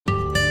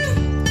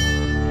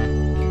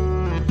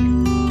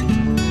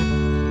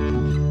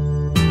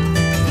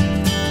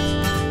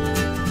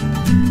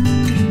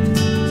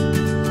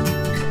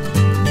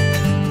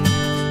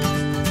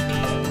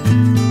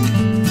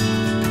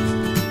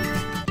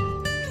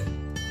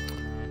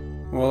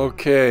Well,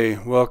 okay,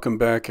 welcome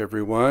back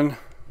everyone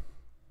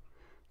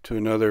to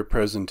another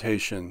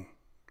presentation.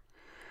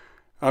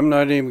 I'm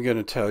not even going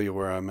to tell you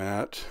where I'm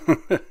at.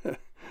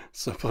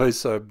 It's a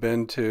place I've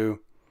been to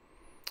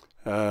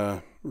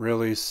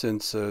really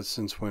since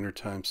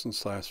wintertime,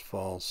 since last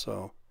fall.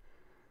 So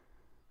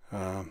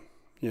yeah,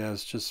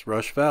 it's just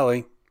Rush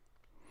Valley.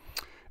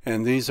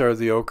 And these are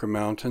the Oquirrh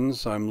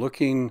Mountains. I'm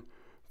looking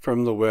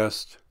from the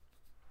west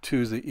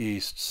to the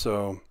east,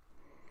 so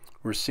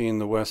we're seeing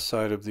the west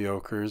side of the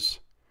Oquirrhs,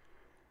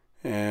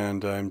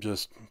 and I'm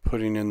just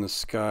putting in the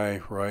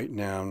sky right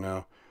now.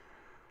 Now,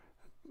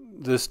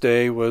 this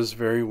day was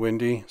very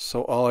windy,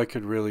 so all I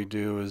could really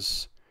do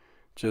is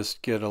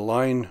just get a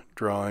line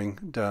drawing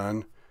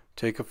done,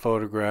 take a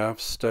photograph,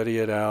 study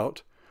it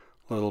out,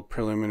 little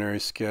preliminary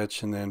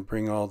sketch, and then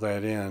bring all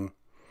that in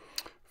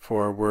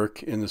for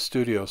work in the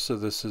studio. So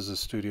this is a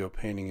studio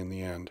painting in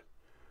the end,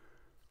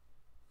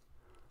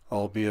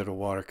 albeit a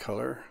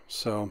watercolor.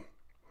 So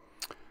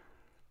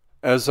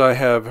as I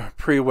have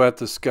pre-wet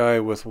the sky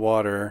with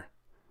water,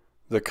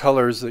 the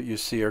colors that you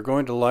see are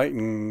going to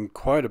lighten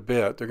quite a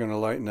bit. They're going to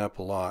lighten up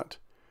a lot,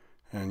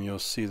 and you'll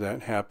see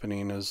that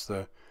happening as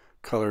the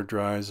color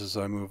dries as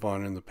I move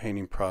on in the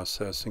painting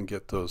process and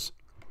get those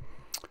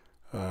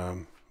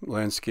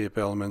landscape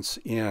elements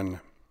in.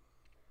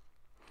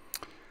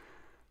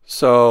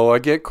 So I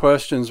get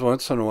questions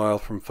once in a while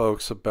from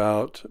folks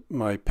about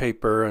my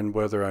paper and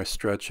whether I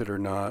stretch it or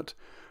not.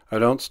 I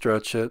don't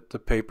stretch it. The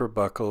paper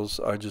buckles.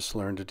 I just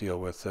learn to deal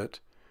with it,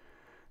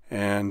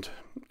 and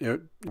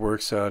it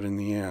works out in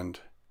the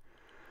end.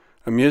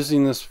 I'm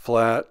using this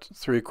flat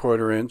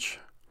 3/4 inch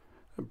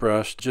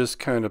brush, just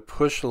kind of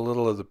push a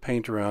little of the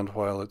paint around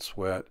while it's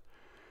wet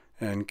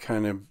and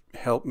kind of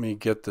help me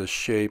get the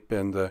shape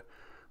and the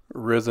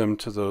rhythm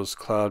to those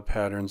cloud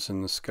patterns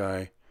in the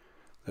sky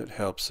that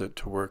helps it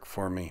to work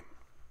for me.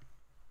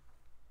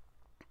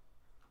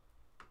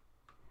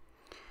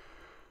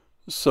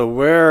 So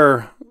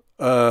where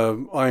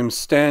I'm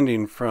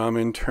standing from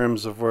in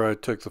terms of where I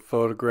took the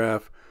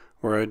photograph,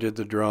 where I did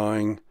the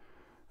drawing,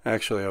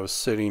 actually I was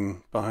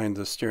sitting behind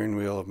the steering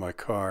wheel of my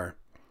car.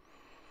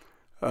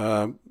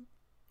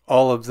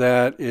 All of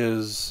that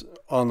is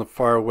on the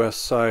far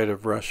west side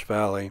of Rush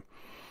Valley.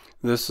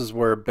 This is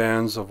where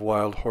bands of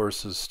wild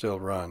horses still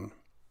run.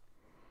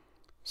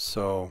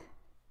 So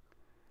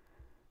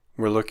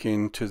we're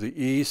looking to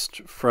the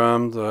east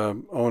from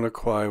the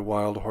Oquirrh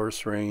Wild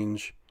Horse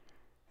Range,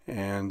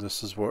 and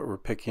this is what we're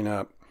picking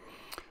up.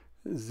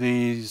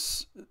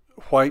 These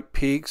white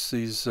peaks,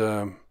 these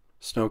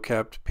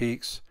snow-capped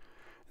peaks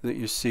that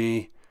you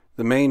see,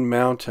 the main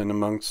mountain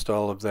amongst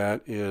all of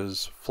that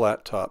is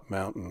Flat Top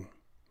Mountain.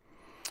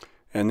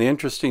 And the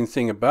interesting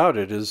thing about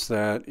it is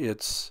that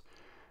it's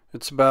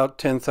about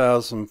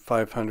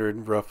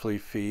 10,500 roughly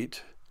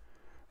feet,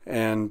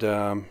 and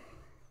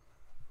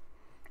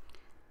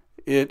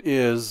it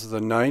is the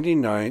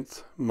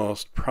 99th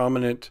most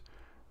prominent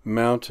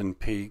mountain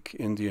peak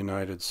in the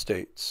United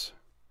States.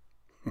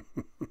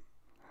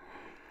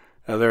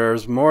 Now,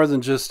 there's more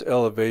than just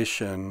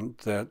elevation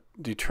that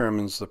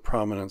determines the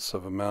prominence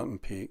of a mountain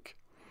peak.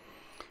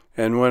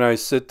 And when I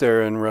sit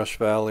there in Rush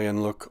Valley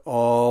and look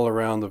all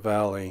around the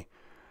valley,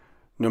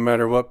 no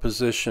matter what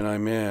position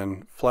I'm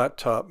in, Flat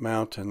Top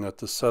Mountain at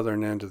the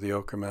southern end of the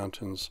Oquirrh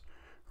Mountains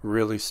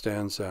really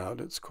stands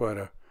out. It's quite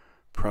a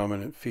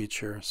prominent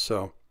feature.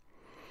 So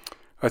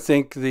I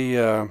think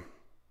the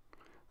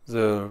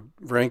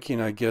ranking,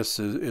 I guess,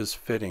 is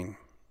fitting.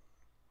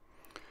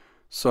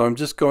 So I'm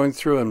just going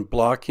through and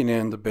blocking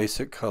in the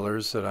basic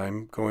colors that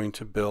I'm going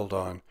to build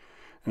on.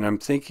 And I'm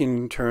thinking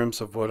in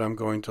terms of what I'm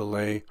going to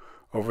lay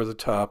over the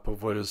top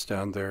of what is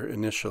down there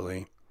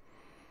initially.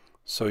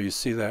 So you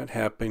see that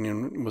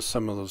happening with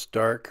some of those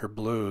darker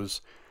blues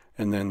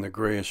and then the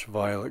grayish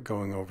violet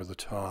going over the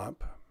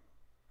top.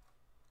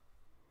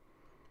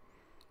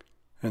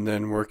 And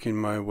then working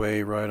my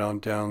way right on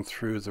down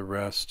through the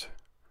rest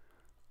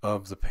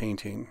of the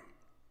painting.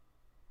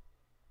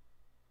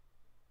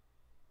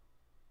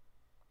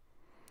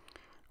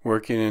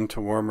 Working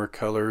into warmer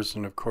colors,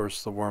 and of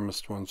course the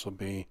warmest ones will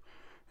be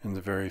in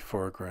the very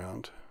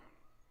foreground.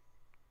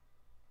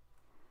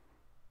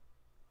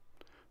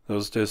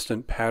 Those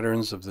distant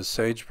patterns of the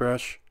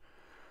sagebrush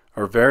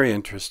are very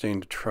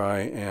interesting to try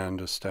and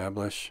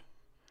establish.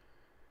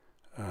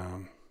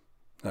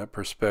 That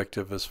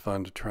perspective is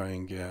fun to try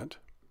and get.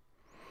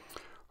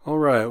 All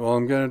right, well,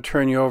 I'm going to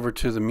turn you over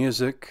to the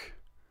music.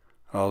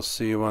 I'll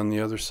see you on the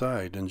other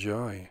side.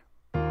 Enjoy.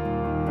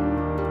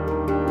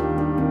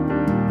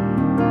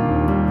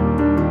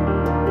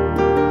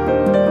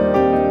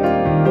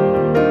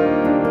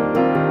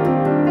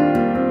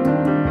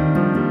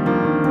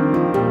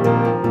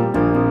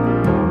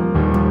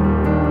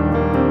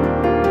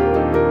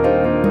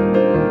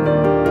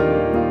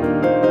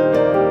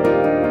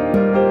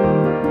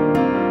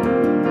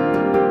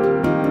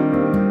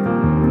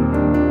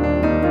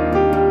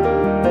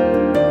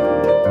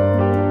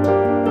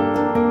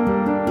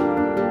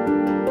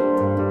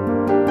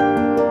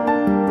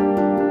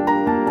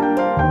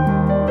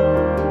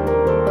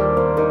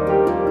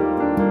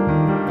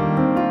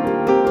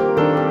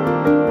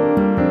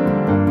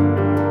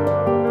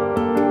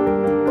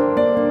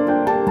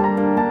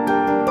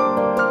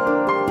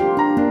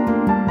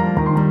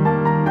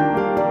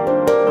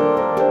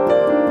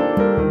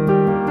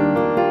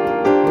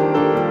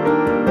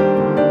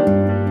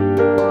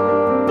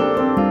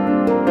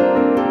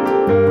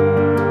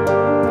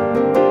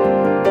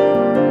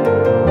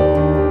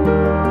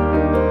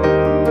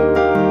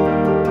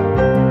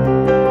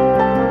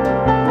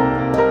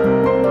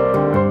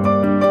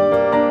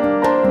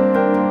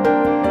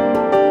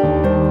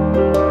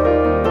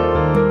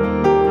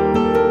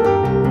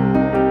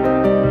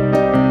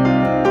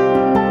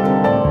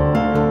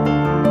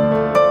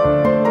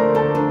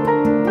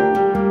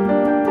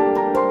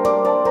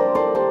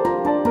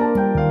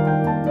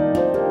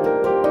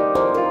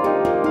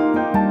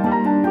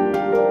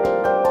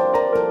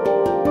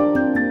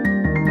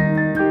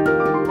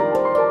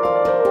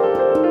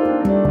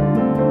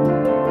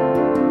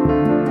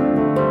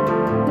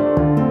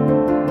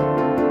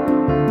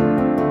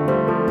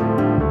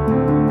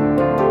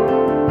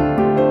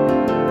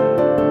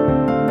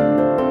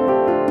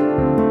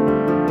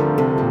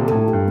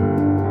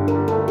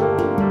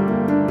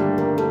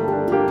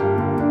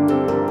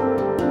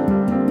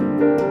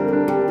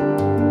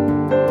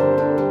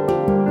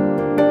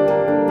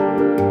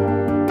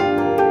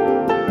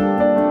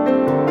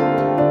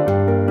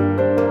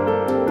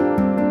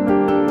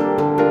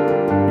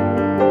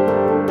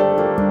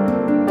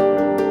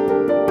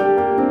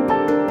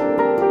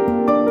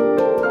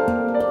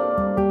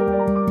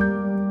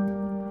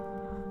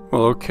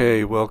 Well,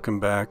 okay, welcome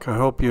back. I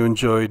hope you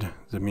enjoyed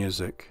the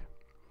music.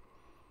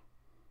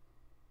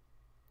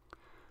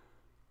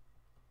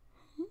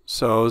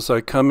 So as I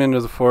come into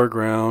the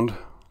foreground,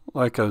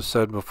 like I've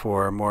said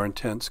before, more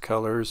intense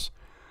colors,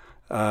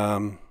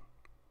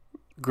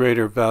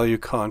 greater value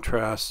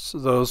contrasts,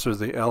 those are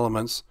the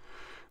elements,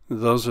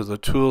 those are the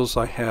tools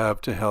I have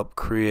to help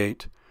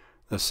create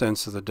the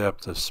sense of the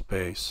depth of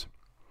space.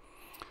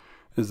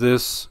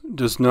 This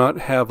does not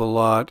have a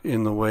lot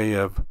in the way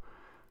of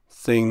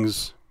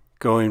things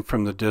going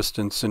from the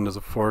distance into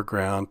the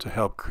foreground to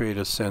help create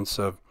a sense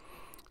of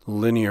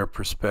linear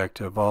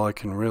perspective. All I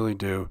can really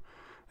do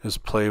is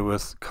play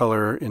with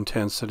color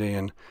intensity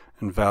and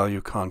value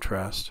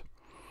contrast.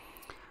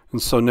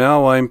 And so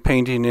now I'm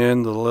painting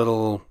in the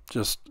little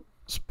just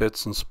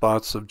spits and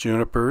spots of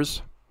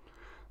junipers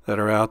that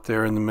are out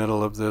there in the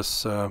middle of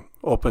this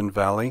open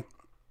valley.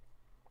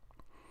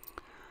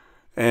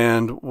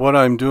 And what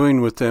I'm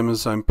doing with them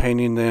is I'm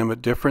painting them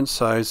at different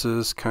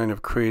sizes, kind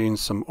of creating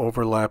some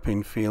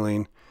overlapping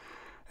feeling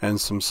and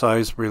some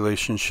size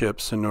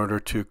relationships in order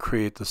to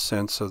create the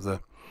sense of the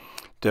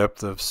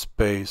depth of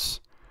space.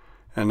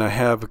 And I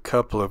have a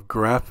couple of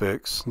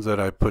graphics that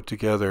I put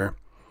together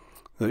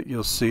that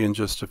you'll see in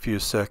just a few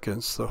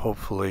seconds that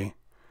hopefully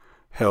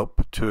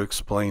help to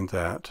explain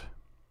that.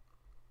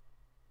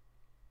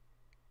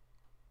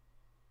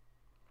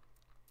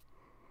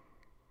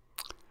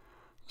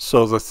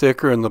 So the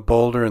thicker and the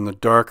bolder and the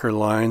darker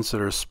lines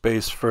that are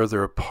spaced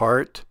further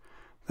apart,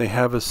 they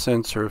have a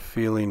sense or a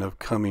feeling of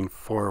coming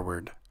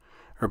forward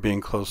or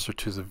being closer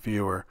to the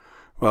viewer,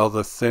 while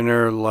the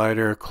thinner,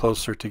 lighter,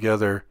 closer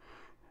together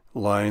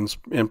lines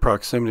in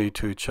proximity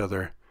to each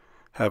other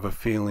have a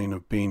feeling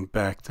of being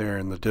back there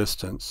in the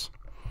distance.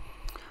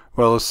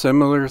 Well, a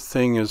similar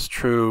thing is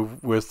true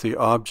with the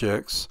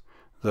objects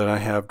that I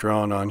have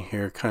drawn on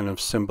here, kind of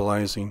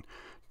symbolizing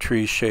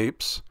tree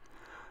shapes.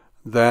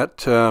 That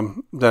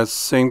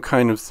same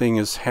kind of thing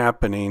is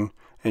happening,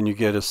 and you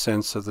get a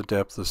sense of the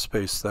depth of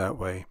space that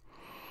way.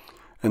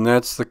 And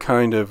that's the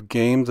kind of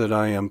game that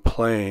I am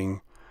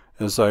playing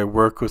as I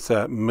work with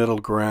that middle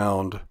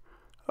ground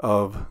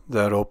of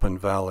that open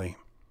valley.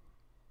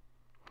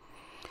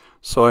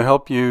 So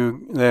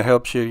that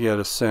helps you get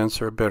a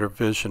sense or a better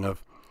vision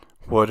of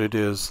what it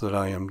is that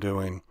I am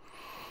doing.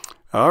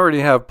 I already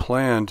have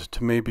planned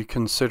to maybe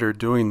consider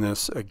doing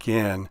this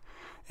again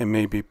and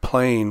maybe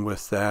playing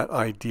with that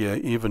idea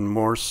even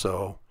more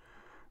so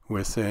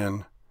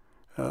within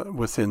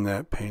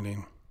that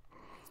painting.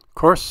 Of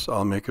course,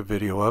 I'll make a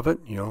video of it.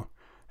 You'll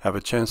have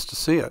a chance to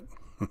see it.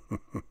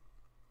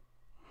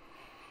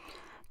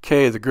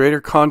 Okay, the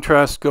greater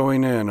contrast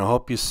going in. I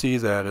hope you see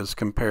that as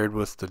compared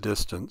with the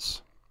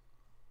distance.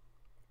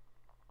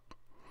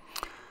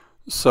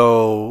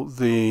 So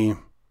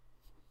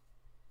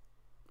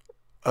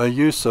a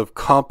use of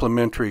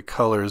complementary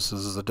colors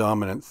is the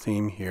dominant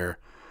theme here.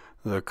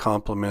 The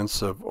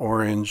complements of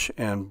orange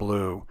and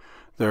blue.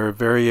 There are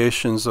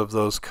variations of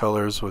those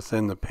colors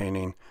within the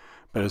painting,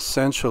 but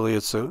essentially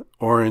it's an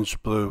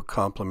orange-blue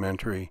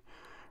complementary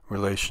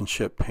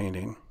relationship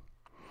painting.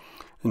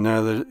 And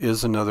now there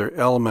is another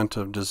element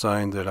of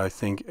design that I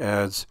think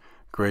adds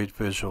great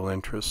visual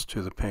interest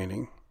to the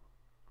painting.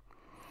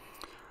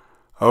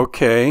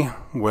 Okay,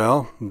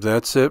 well,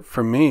 that's it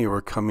for me.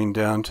 We're coming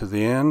down to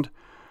the end.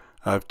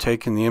 I've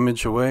taken the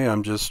image away.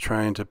 I'm just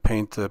trying to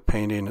paint the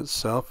painting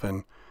itself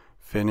and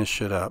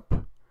finish it up.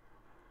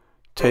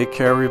 Take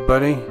care,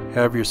 everybody.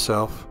 Have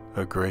yourself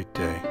a great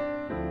day.